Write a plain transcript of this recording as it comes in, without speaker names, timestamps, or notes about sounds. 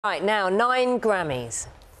Right, now 9 Grammys,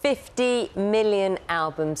 50 million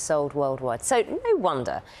albums sold worldwide. So no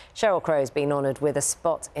wonder Sheryl Crow's been honoured with a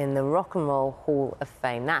spot in the Rock and Roll Hall of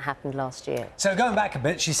Fame. That happened last year. So going back a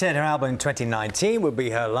bit, she said her album in 2019 would be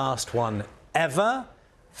her last one ever.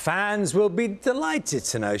 Fans will be delighted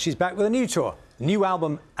to know she's back with a new tour, new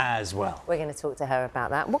album as well. We're going to talk to her about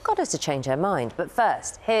that. What got her to change her mind? But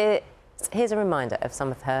first, here's a reminder of some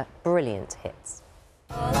of her brilliant hits.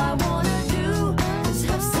 All I wanna do is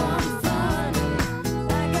have some fun.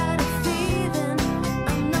 I got a feeling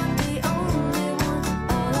I'm not the only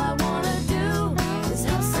one. All I wanna do is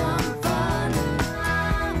have some fun.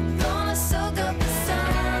 I'm gonna soak up the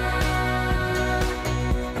sun.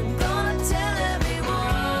 I'm gonna tell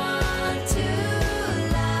everyone to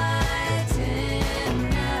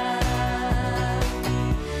lighten up.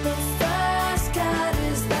 The first cut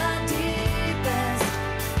is the deepest.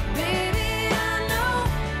 Baby, I know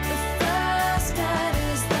the first cut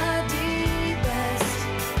is the deepest.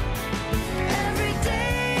 Every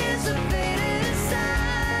day is a faded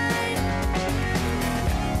sign.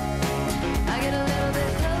 I get a little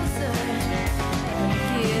bit closer and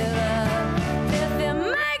give up. If it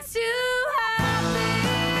makes you happy,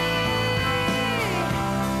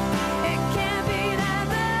 it can't be that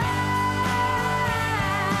bad.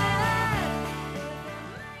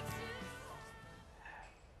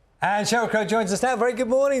 And Sheryl Crow joins us now. Very good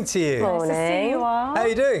morning to you. Morning. Nice to see you all. How are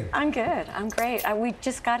you doing? I'm good. I'm great. We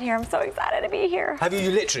just got here. I'm so excited to be here. Have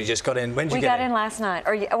you literally just got in? When did you We get got in last night,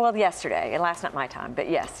 or well, yesterday. Last night my time,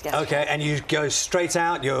 but yes, yesterday. Okay, and you go straight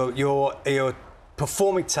out. You're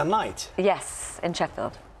performing tonight. Yes, in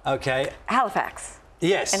Sheffield, Okay. Halifax.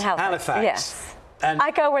 Yes. In Halifax. Yes. And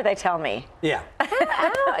I go where they tell me. yeah.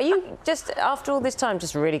 How are you, just after all this time,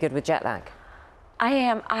 just really good with jet lag? I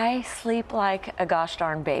am. I sleep like a gosh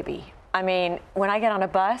darn baby. I mean, when I get on a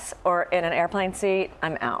bus or in an airplane seat,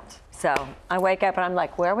 I'm out. So I wake up and I'm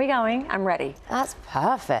like, where are we going? I'm ready. That's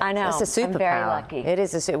perfect. I know. It's a superpower. I'm very lucky. It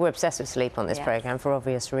is. We're obsessed with sleep on this Yes. programme for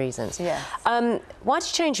obvious reasons. Yes. Why did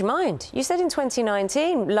you change your mind? You said in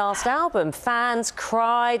 2019, last album, fans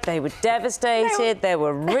cried, they were devastated, there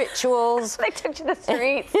were rituals. They took to the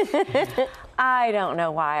streets. I don't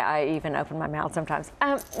know why I even open my mouth sometimes.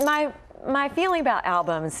 My feeling about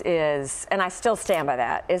albums is, and I still stand by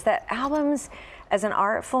that, is that albums as an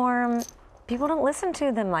art form, people don't listen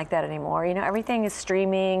to them like that anymore. You know, everything is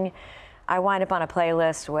streaming. I wind up on a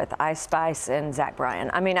playlist with Ice Spice and Zach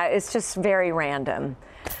Bryan. I mean, it's just very random.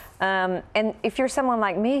 And if you're someone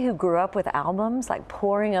like me who grew up with albums, like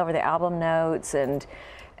poring over the album notes and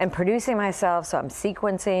producing myself, so I'm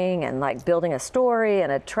sequencing and like building a story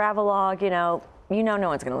and a travelogue, you know no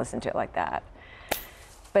one's gonna listen to it like that.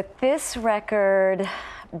 But this record,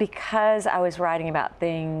 because I was writing about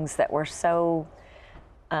things that were so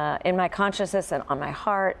in my consciousness and on my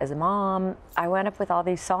heart as a mom, I went up with all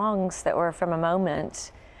these songs that were from a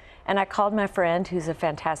moment. And I called my friend, who's a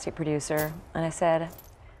fantastic producer, and I said,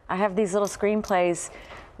 I have these little screenplays.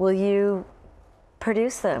 Will you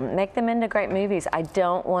produce them? Make them into great movies. I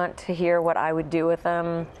don't want to hear what I would do with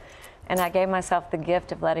them. And I gave myself the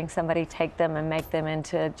gift of letting somebody take them and make them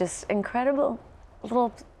into just incredible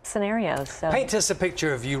little scenarios. So. Paint us a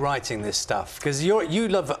picture of you writing this stuff, because you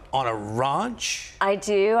live on a ranch. I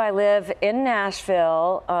do. I live in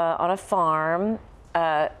Nashville on a farm,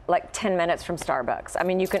 like 10 minutes from Starbucks. I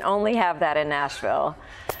mean, you can only have that in Nashville.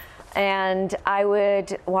 And I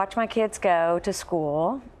would watch my kids go to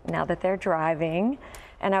school now that they're driving,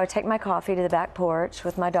 and I would take my coffee to the back porch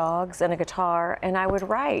with my dogs and a guitar, and I would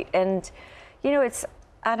write. And, you know,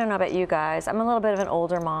 I don't know about you guys, I'm a little bit of an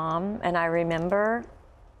older mom, and I remember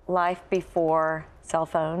life before cell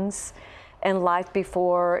phones and life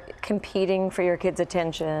before competing for your kids'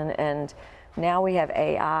 attention, and now we have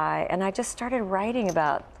AI. And I just started writing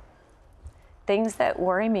about things that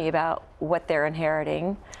worry me about what they're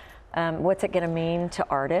inheriting. What's it going to mean to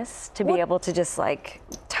artists to be able to just like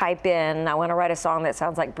type in, I want to write a song that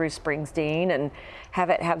sounds like Bruce Springsteen and have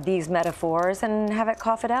it have these metaphors and have it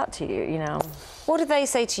cough it out to you, you know. What do they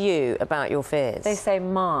say to you about your fears? They say,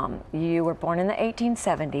 Mom, you were born in the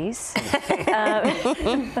 1870s.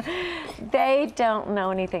 They don't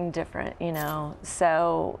know anything different, you know.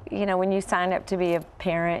 So, you know, when you sign up to be a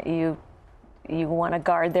parent, you want to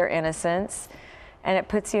guard their innocence. And it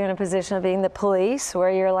puts you in a position of being the police,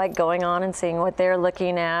 where you're like going on and seeing what they're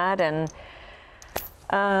looking at, and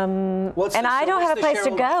I don't have a place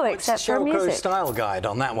to go except for music. Sheryl Crow style guide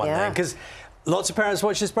on that one, Yeah. then, because lots of parents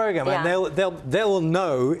watch this program and they'll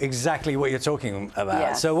know exactly what you're talking about.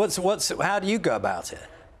 Yeah. So how do you go about it?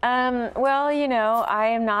 Well, you know, I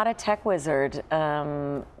am not a tech wizard.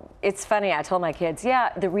 it's funny, I told my kids,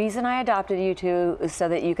 yeah, the reason I adopted you two is so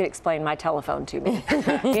that you could explain my telephone to me.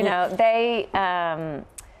 You know, they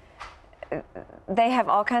have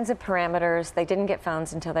all kinds of parameters. They didn't get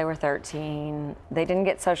phones until they were 13. They didn't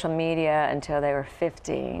get social media until they were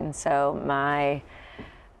 15. So my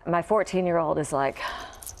 14-year-old is like,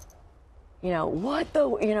 you know,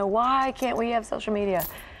 why can't we have social media?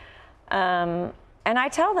 And I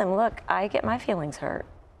tell them, look, I get my feelings hurt.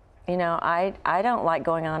 You know, I don't like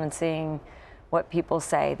going on and seeing what people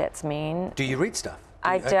say that's mean. Do you read stuff?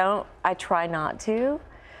 I don't. I try not to.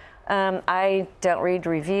 I don't read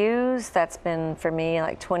reviews. That's been for me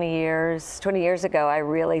like 20 years. 20 years ago, I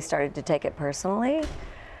really started to take it personally.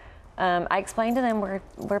 I explained to them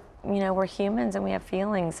we're humans and we have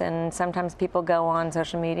feelings, and sometimes people go on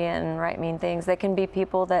social media and write mean things. They can be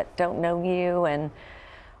people that don't know you, and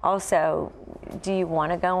also, do you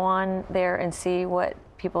want to go on there and see what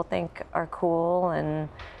people think are cool and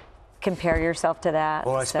compare yourself to that?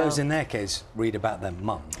 Or I suppose in their case, read about their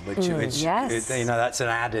mum, which yes. you know, that's an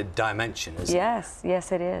added dimension, isn't it?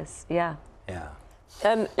 Yes, it is. Yeah. Yeah.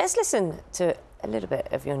 Let's listen to a little bit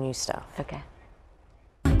of your new stuff. Okay.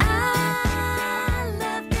 I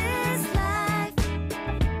love this life.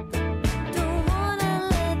 Don't wanna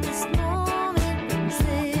let this moment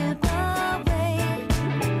slip away.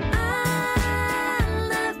 I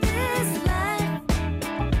love this life.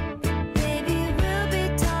 Baby, we'll be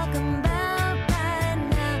talking about right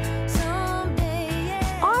now someday.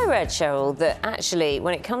 Yeah. I read, Sheryl, that actually,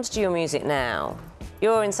 when it comes to your music now,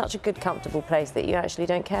 you're in such a good, comfortable place that you actually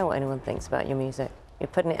don't care what anyone thinks about your music. You're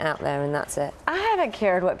putting it out there and that's it. I haven't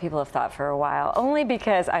cared what people have thought for a while, only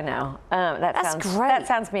because I know That's sounds great. That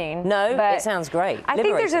sounds mean. No, but it sounds great. I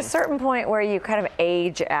think there's a Liberating. certain point where you kind of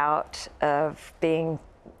age out of being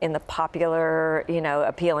in the popular, you know,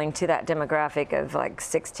 appealing to that demographic of like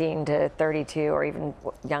 16 to 32 or even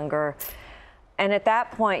younger. And at that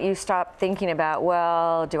point, you stop thinking about,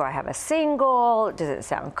 well, do I have a single? Does it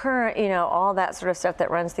sound current? You know, all that sort of stuff that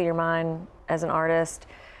runs through your mind as an artist.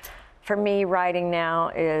 For me, writing now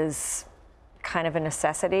is kind of a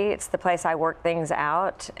necessity. It's the place I work things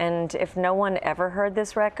out. And if no one ever heard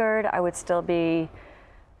this record, I would still be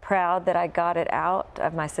proud that I got it out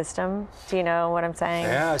of my system. Do you know what I'm saying?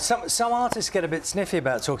 Yeah, some artists get a bit sniffy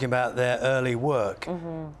about talking about their early work.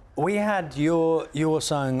 We had your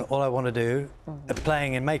song, All I Want to Do,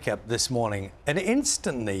 playing in makeup this morning, and it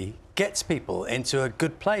instantly gets people into a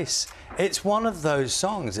good place. It's one of those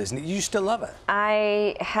songs, isn't it? You still love it.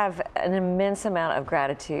 I have an immense amount of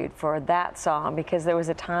gratitude for that song, because there was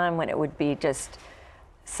a time when it would be just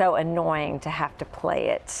so annoying to have to play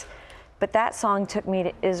it. But that song took me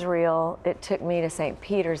to Israel, it took me to St.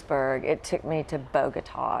 Petersburg, it took me to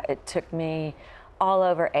Bogota, it took me all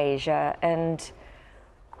over Asia, and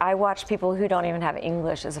I watch people who don't even have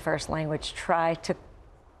English as a first language try to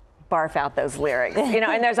barf out those lyrics, you know,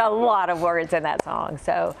 and there's a lot of words in that song.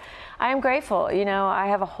 So I'm grateful, you know, I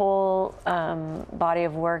have a whole body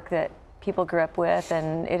of work that people grew up with,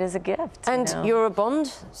 and it is a gift. And you know? you're a Bond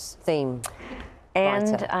theme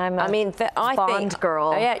And writer. I'm a I Bond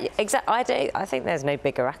girl. Yeah, exactly. I think there's no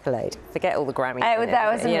bigger accolade. Forget all the Grammys.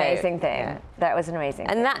 That was an you know, amazing thing. yeah. That was an amazing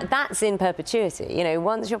thing. And that's in perpetuity. You know,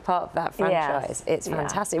 once you're part of that franchise, it's Yeah.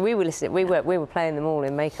 fantastic. We were listening. We were playing them all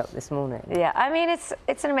in makeup this morning. Yeah, I mean,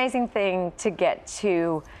 it's an amazing thing to get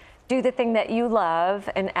to do the thing that you love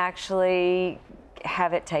and actually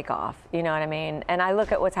have it take off. You know what I mean? And I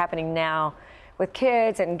look at what's happening now with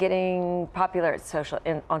kids and getting popular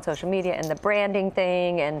at on social media and the branding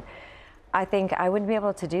thing, and I think I wouldn't be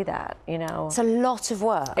able to do that. You know, It's a lot of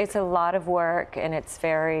work. it's a lot of work and it's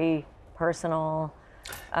very personal.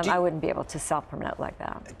 I wouldn't be able to self-promote like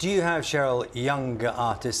that. Do you have, Sheryl, younger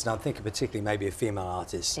artists, and I'm thinking particularly maybe a female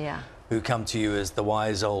artist, Yeah. who come to you as the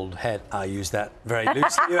wise old head? I use that very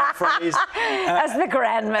loosely, that phrase. As the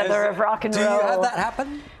grandmother of rock and Do roll. you have that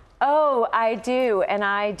happen? Oh, I do, and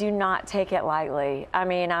I do not take it lightly. I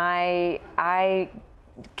mean, I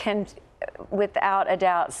can, without a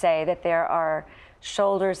doubt, say that there are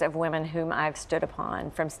shoulders of women whom I've stood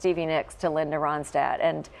upon, from Stevie Nicks to Linda Ronstadt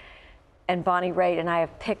and Bonnie Raitt, and I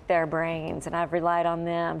have picked their brains, and I've relied on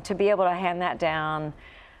them. To be able to hand that down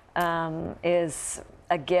is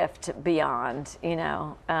a gift beyond, you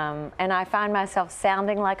know. And I find myself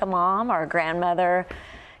sounding like a mom or a grandmother.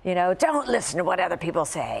 You know, don't listen to what other people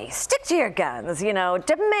say. Stick to your guns. You know,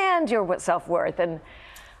 demand your self-worth. And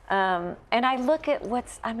I look at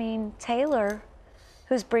Taylor,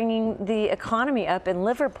 who's bringing the economy up in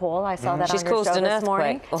Liverpool. I saw that She's on your caused show an this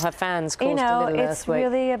morning. earthquake, or her fans caused You know, a little it's earthquake.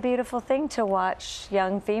 really a beautiful thing to watch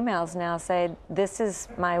young females now say, "This is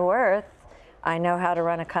my worth. I know how to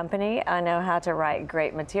run a company. I know how to write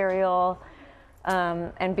great material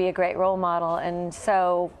and be a great role model. And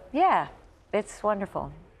so, yeah, it's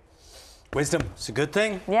wonderful. Wisdom, it's a good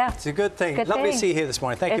thing. Yeah. It's a good thing. Good Lovely thing. to see you here this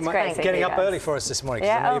morning. Thank you, It's Mike, great for to getting see up you guys. early for us this morning,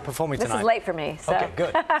 because I know you're performing tonight. This is late for me. So. Okay,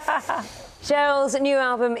 good. Sheryl's new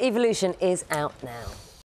album, Evolution, is out now.